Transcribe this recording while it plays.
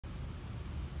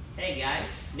Hey guys,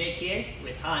 Nick here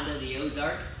with Honda the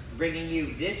Ozarks, bringing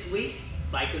you this week's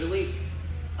Bike of the Week.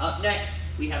 Up next,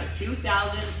 we have a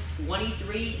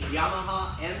 2023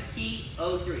 Yamaha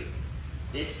MT-03.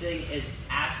 This thing is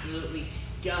absolutely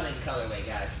stunning colorway,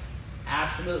 guys.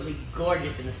 Absolutely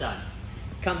gorgeous in the sun.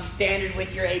 Comes standard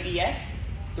with your ABS,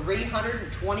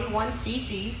 321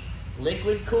 cc's,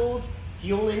 liquid cooled,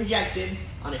 fuel injected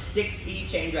on a 6-speed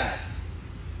chain drive.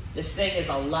 This thing is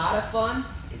a lot of fun.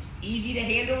 It's easy to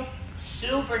handle,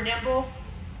 super nimble,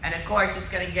 and of course it's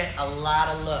going to get a lot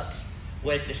of looks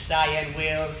with the cyan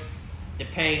wheels, the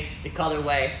paint, the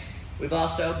colorway. We've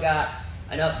also got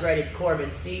an upgraded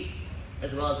Corbin seat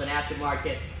as well as an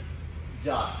aftermarket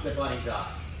exhaust, slip-on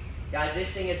exhaust. Guys, this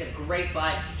thing is a great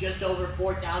bike, just over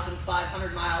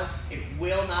 4,500 miles. It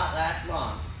will not last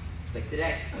long. Click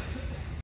today.